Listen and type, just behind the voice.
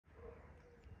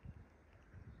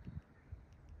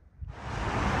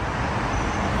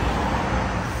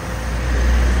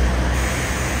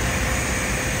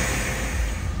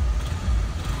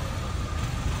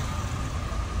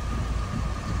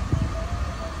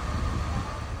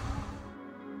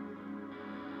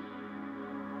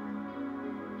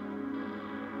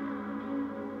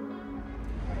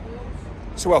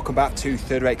So welcome back to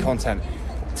Third Rate Content.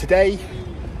 Today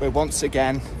we're once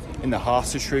again in the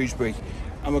heart of Shrewsbury,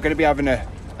 and we're going to be having a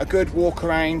good walk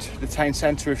around the town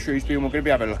centre of Shrewsbury, and we're going to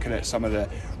be having a look at some of the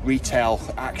retail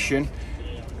action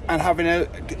and having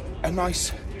a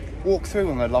nice walk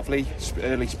through on a lovely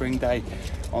early spring day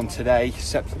on today,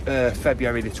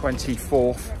 February the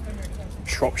 24th,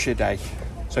 Shropshire Day.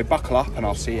 So buckle up and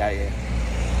I'll see you out here.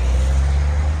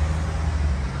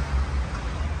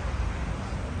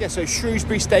 Yeah, so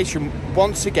Shrewsbury Station,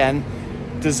 once again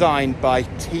designed by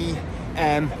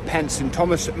T.M. Penson,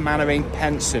 Thomas Mannering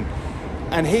Penson.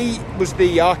 And he was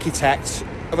the architect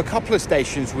of a couple of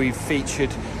stations we've featured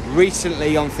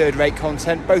recently on Third Rate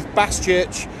Content, both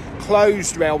Baschurch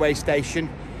closed railway station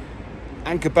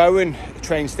and Gabowen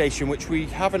train station, which we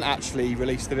haven't actually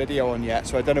released the video on yet,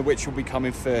 so I don't know which will be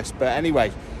coming first. But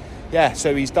anyway, yeah,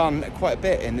 so he's done quite a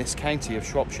bit in this county of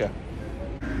Shropshire.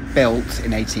 Built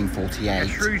in 1848. Yeah,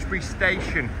 Shrewsbury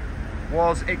Station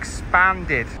was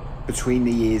expanded between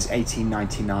the years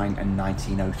 1899 and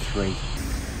 1903.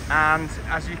 And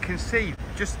as you can see,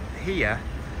 just here,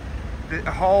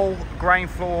 the whole ground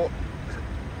floor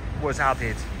was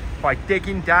added by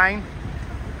digging down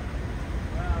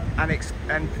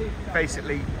and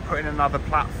basically putting another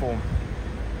platform.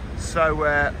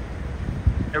 So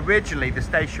originally the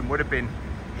station would have been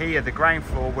here, the ground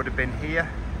floor would have been here,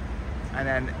 and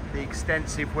then the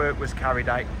extensive work was carried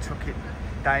out, took it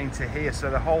down to here. So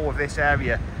the whole of this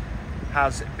area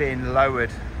has been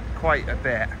lowered quite a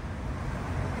bit.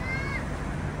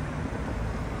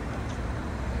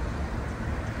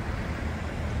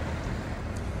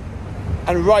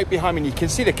 And right behind me, you can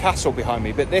see the castle behind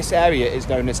me, but this area is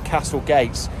known as Castle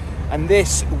Gates, and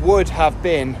this would have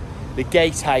been the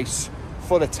gatehouse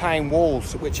for the town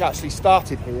walls, which actually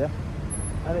started here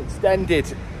and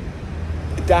extended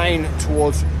down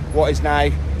towards what is now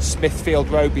Smithfield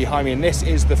Road behind me. And this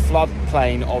is the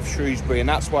floodplain of Shrewsbury, and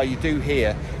that's why you do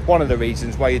hear, one of the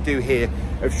reasons why you do hear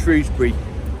of Shrewsbury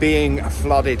being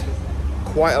flooded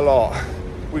quite a lot.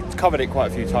 We've covered it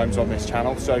quite a few times on this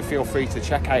channel, so feel free to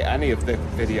check out any of the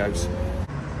videos.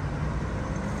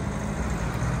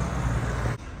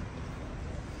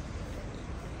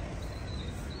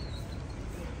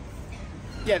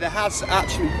 Yeah, there has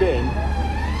actually been,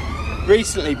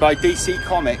 recently by DC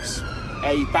Comics,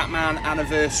 a Batman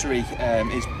anniversary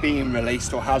is being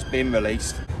released, or has been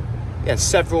released. Yeah,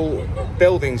 several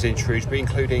buildings in Shrewsbury,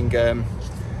 including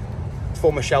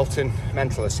former Shelton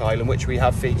Mental Asylum, which we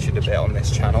have featured a bit on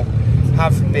this channel,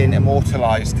 have been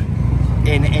immortalised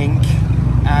in ink,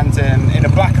 and in a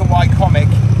black and white comic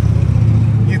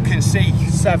you can see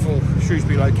several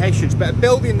Shrewsbury locations. But a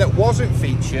building that wasn't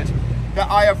featured, that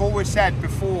I have always said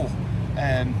before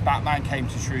Batman came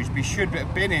to Shrewsbury should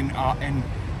have been in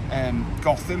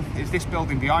Gotham, is this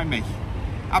building behind me.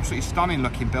 Absolutely stunning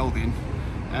looking building.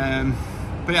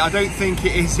 But I don't think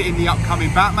it is in the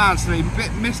upcoming Batman, so they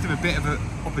missed a bit of an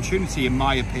opportunity, in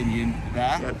my opinion,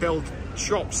 there. Yeah, build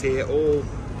shops here, all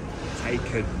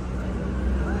taken.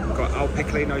 We've got Al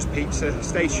Piccolino's Pizza,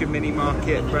 Station Mini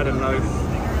Market, Bread and Loaf,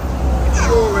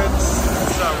 insurance,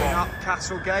 so on. Up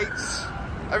Castle Gates,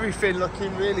 everything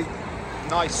looking really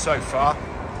nice so far.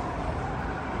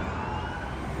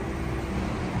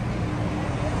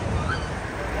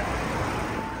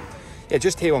 Yeah,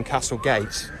 just here on Castle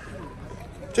Gates.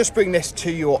 Just bring this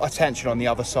to your attention on the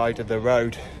other side of the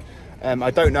road.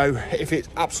 I don't know if it's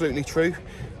absolutely true,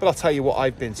 but I'll tell you what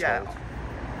I've been told. Yeah.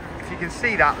 If you can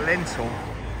see that lintel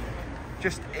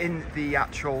just in the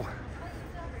actual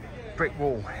brick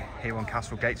wall here on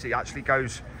Castle Gates, it actually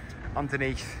goes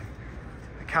underneath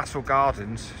the castle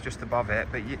gardens just above it.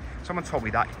 But someone told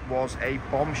me that was a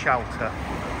bomb shelter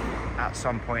at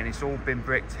some point. It's all been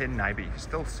bricked in now, but you can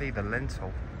still see the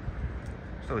lintel.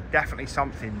 So definitely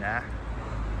something there.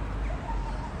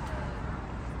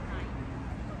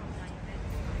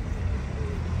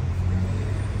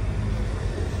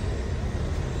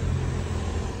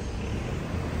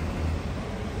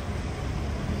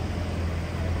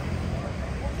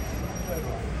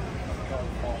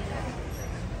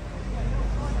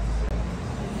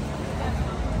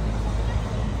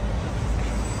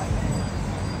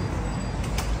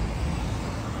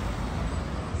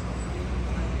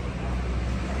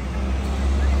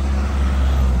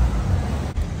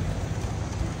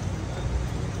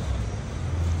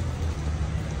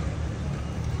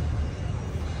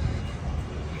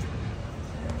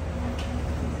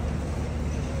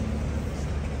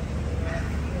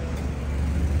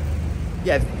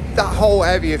 Yeah, that whole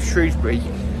area of Shrewsbury,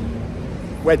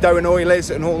 where Dowen Oil is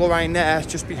and all around there,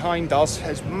 just behind us,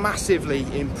 has massively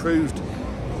improved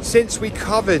since we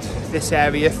covered this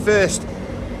area first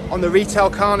on the Retail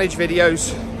Carnage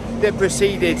videos that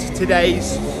preceded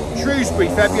today's Shrewsbury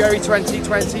February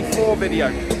 2024 video.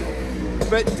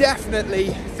 But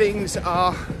definitely things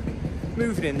are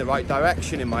moving in the right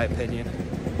direction, in my opinion.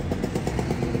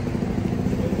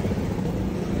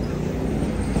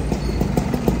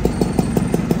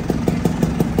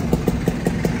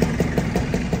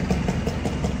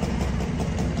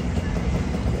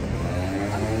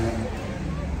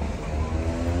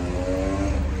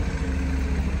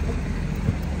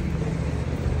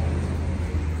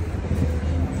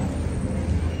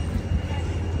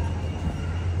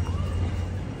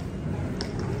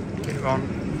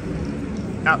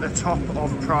 On at the top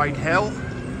of Pride Hill.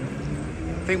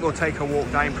 I think we'll take a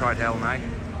walk down Pride Hill now.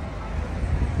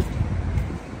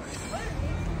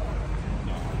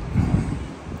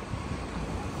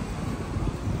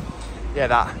 Yeah,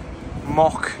 that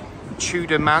mock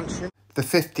Tudor mansion. The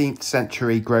 15th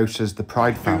century grocers, the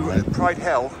Pride family. Pride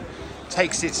Hill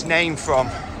takes its name from.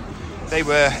 They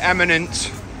were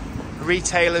eminent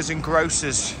retailers and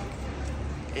grocers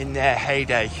in their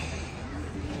heyday.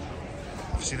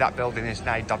 Obviously that building is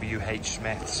now W.H.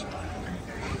 Smith's.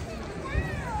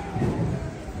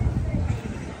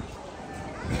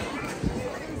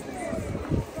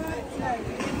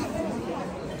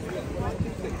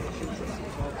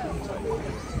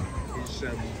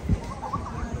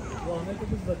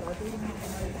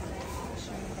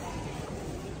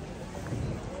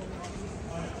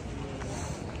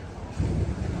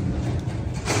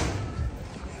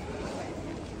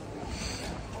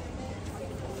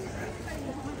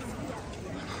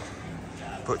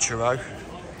 Butcher Row,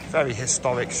 very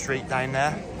historic street down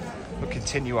there. We'll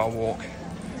continue our walk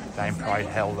down Pride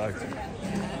Hill though.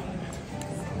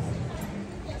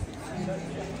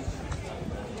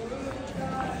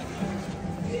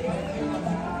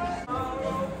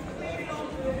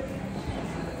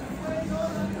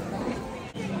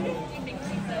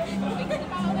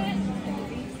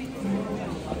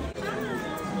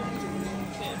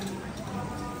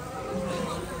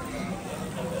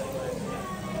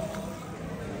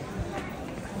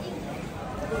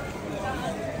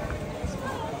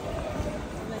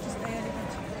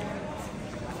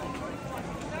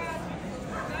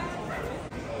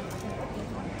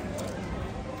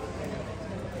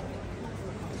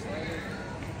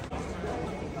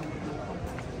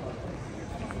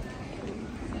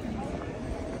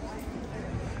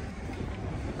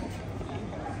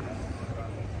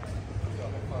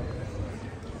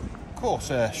 Of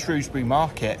course, Shrewsbury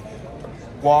Market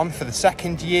won for the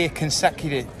second year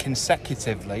consecutively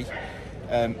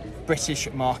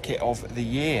British Market of the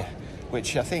Year,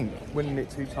 which I think winning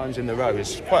it 2 times in a row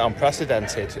is quite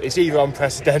unprecedented. It's either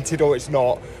unprecedented or it's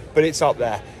not, but it's up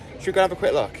there. Should we go have a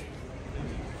quick look?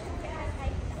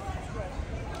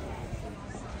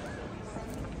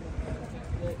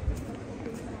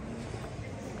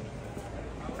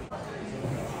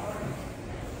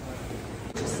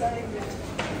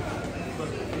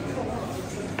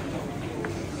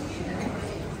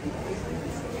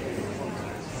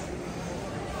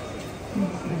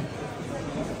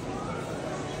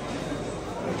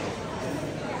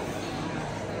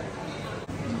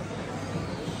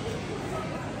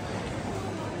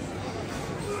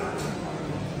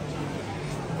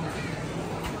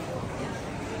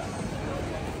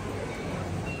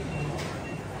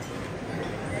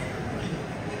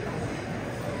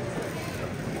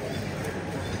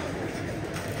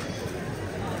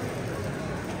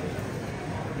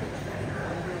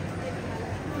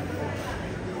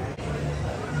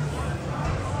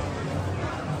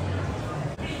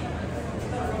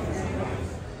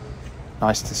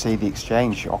 Nice to see the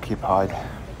Exchange occupied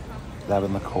there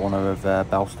in the corner of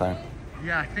Bellstone.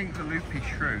 Yeah, I think the Loopy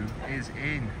Shrew is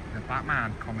in the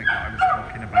Batman comic that I was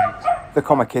talking about. The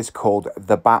comic is called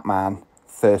The Batman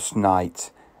First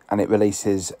Night, and it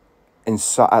releases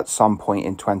at some point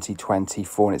in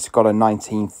 2024, and it's got a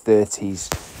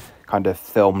 1930s kind of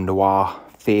film noir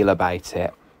feel about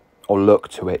it, or look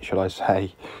to it, should I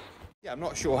say. Yeah, I'm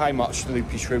not sure how much the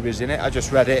Loopy Shrew is in it. I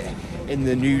just read it in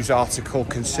the news article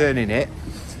concerning it.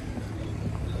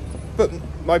 But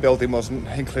my building wasn't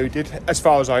included, as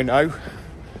far as I know.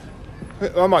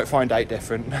 I might find out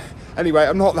different. Anyway,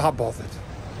 I'm not that bothered.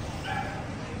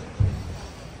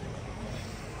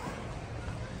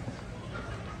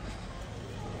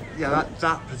 Yeah,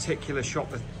 that particular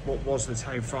shop, what was the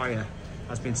Town Friar,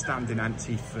 has been standing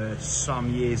empty for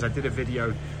some years. I did a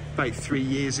video about 3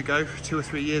 years ago, 2 or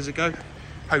 3 years ago,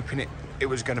 hoping it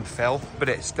was going to fill, but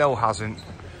it still hasn't.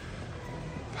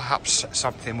 Perhaps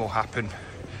something will happen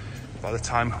by the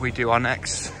time we do our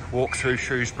next walk through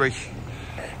Shrewsbury.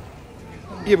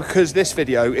 Yeah, because this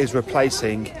video is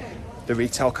replacing the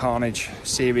Retail Carnage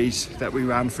series that we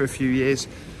ran for a few years.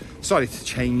 Decided to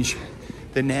change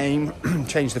the name,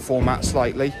 change the format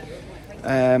slightly,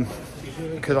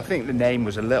 because I think the name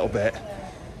was a little bit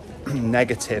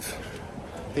negative.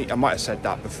 I think I might have said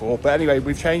that before, but anyway,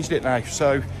 we've changed it now.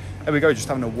 So there we go, just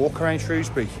having a walk around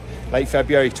Shrewsbury, late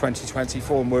February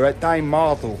 2024, and we're at down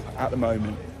Marble at the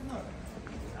moment.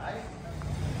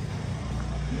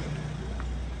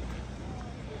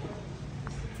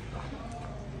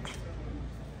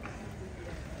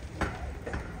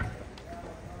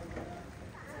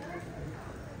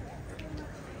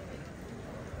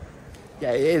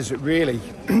 Yeah, it is really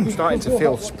starting to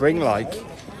feel spring-like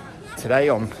today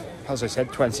on, as I said,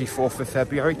 24th of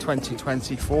February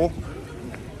 2024.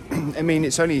 I mean,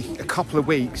 it's only a couple of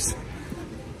weeks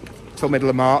till middle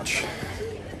of March,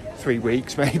 3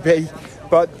 weeks maybe,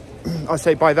 but I'd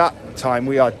say by that time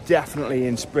we are definitely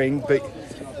in spring, but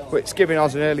it's giving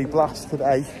us an early blast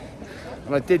today.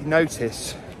 And I did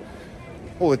notice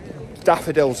all the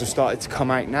daffodils have started to come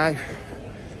out now,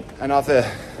 and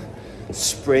other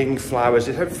spring flowers.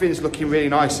 Everything's looking really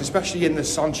nice, especially in the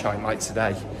sunshine like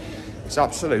today. It's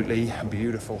absolutely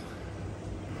beautiful.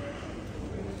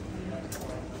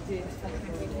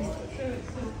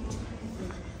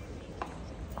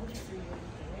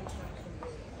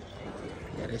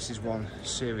 Yeah, this is one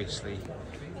seriously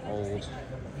old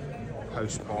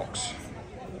post box.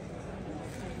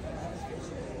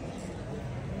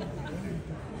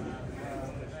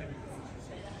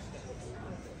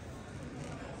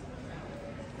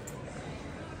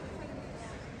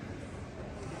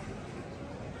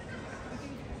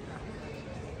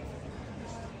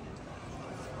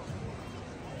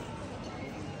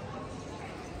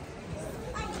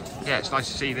 Yeah, it's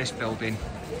nice to see this building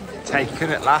taken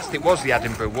at last. It was the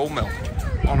Edinburgh Wool Mill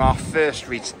on our first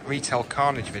Retail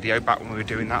Carnage video back when we were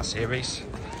doing that series.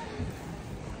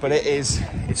 But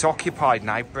it's occupied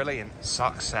now. Brilliant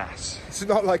success. It's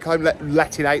not like I'm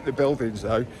letting out the buildings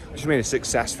though, which means a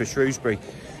success for Shrewsbury.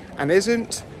 And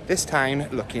isn't this town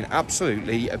looking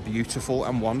absolutely beautiful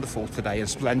and wonderful today and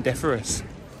splendiferous?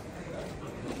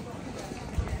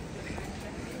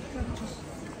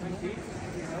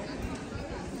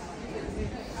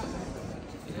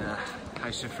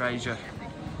 House of Fraser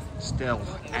still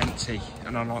empty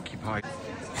and unoccupied.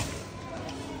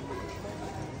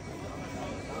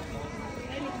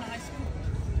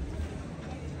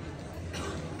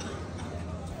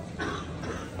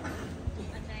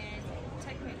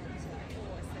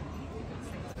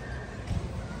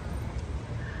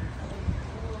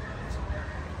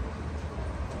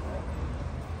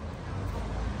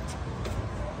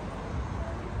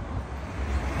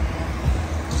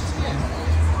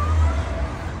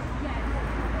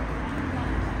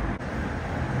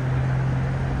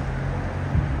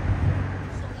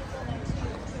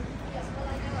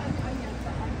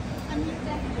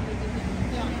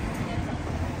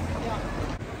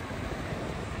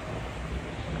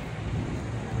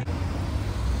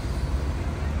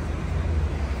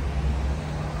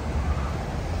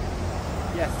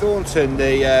 Yeah, Thornton,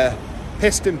 the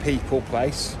Piston People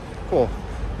place. Oh,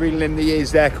 reeling in the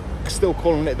years there, still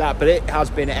calling it that, but it has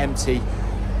been empty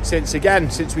since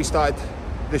we started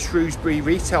the Shrewsbury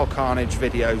Retail Carnage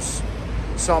videos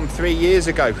some 3 years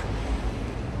ago.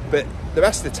 But the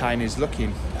rest of the town is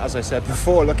looking, as I said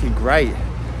before, looking great.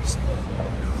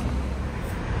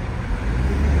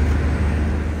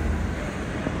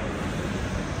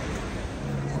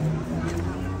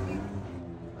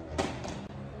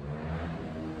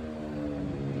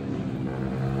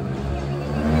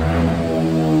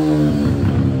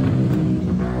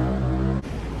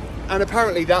 And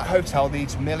apparently that hotel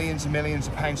needs millions and millions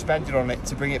of pounds spending on it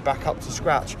to bring it back up to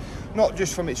scratch. Not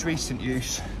just from its recent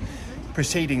use,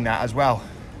 preceding that as well.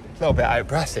 A little bit out of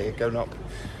breath here, going up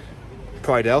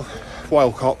Prydale,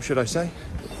 Wildcop should I say.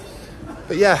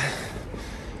 But yeah,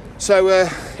 so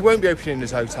it won't be opening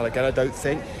as a hotel again, I don't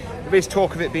think. There is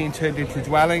talk of it being turned into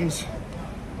dwellings.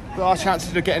 But our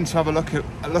chances of getting to have a look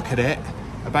at it,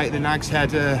 about the Nag's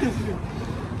Head,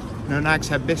 Nag's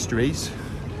Head mysteries,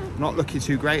 not looking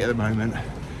too great at the moment,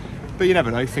 but you never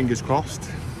know, fingers crossed.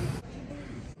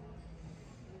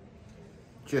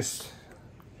 Just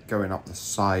going up the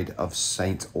side of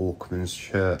St Alkmund's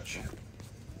Church.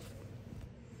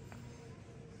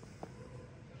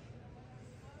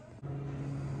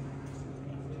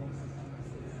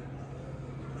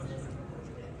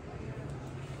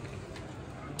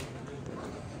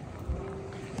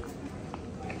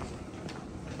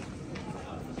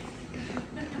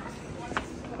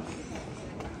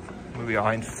 We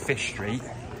are in Fish Street.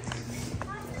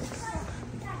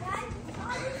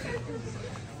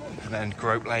 and then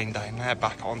Grope Lane down there,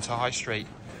 back onto High Street.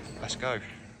 Let's go.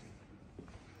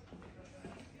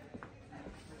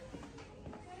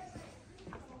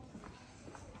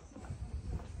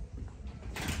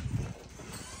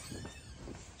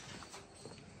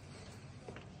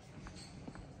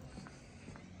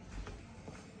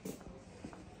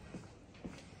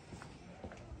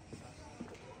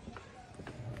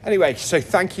 Anyway, so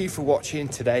thank you for watching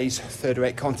today's third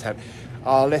rate content.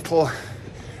 Our little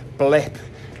blip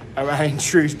around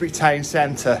Shrewsbury town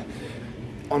centre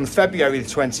on February the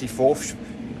 24th,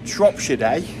 Shropshire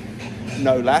Day,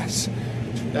 no less.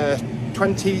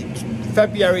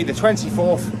 February the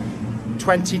 24th,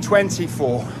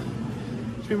 2024.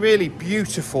 It's been a really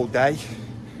beautiful day.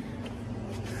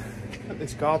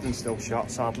 This garden's still shut,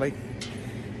 sadly.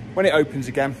 When it opens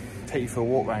again, I'll take you for a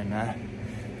walk around there.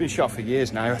 Been shut for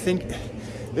years now. I think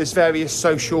there's various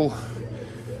social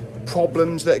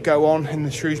problems that go on in the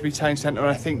Shrewsbury town centre, and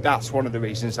I think that's one of the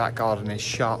reasons that garden is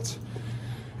shut.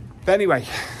 But anyway,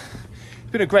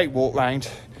 it's been a great walk round,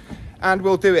 and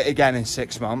we'll do it again in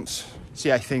 6 months, see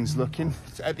how things looking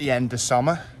at the end of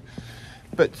summer.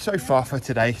 But so far for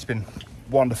today, it's been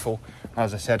wonderful.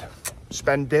 As I said,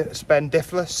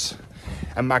 spendiflous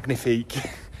and magnifique.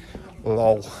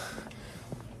 Lol.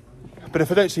 But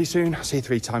if I don't see you soon, I'll see you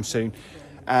 3 times soon.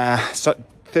 So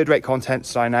third rate content,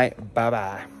 sign out. Bye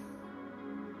bye.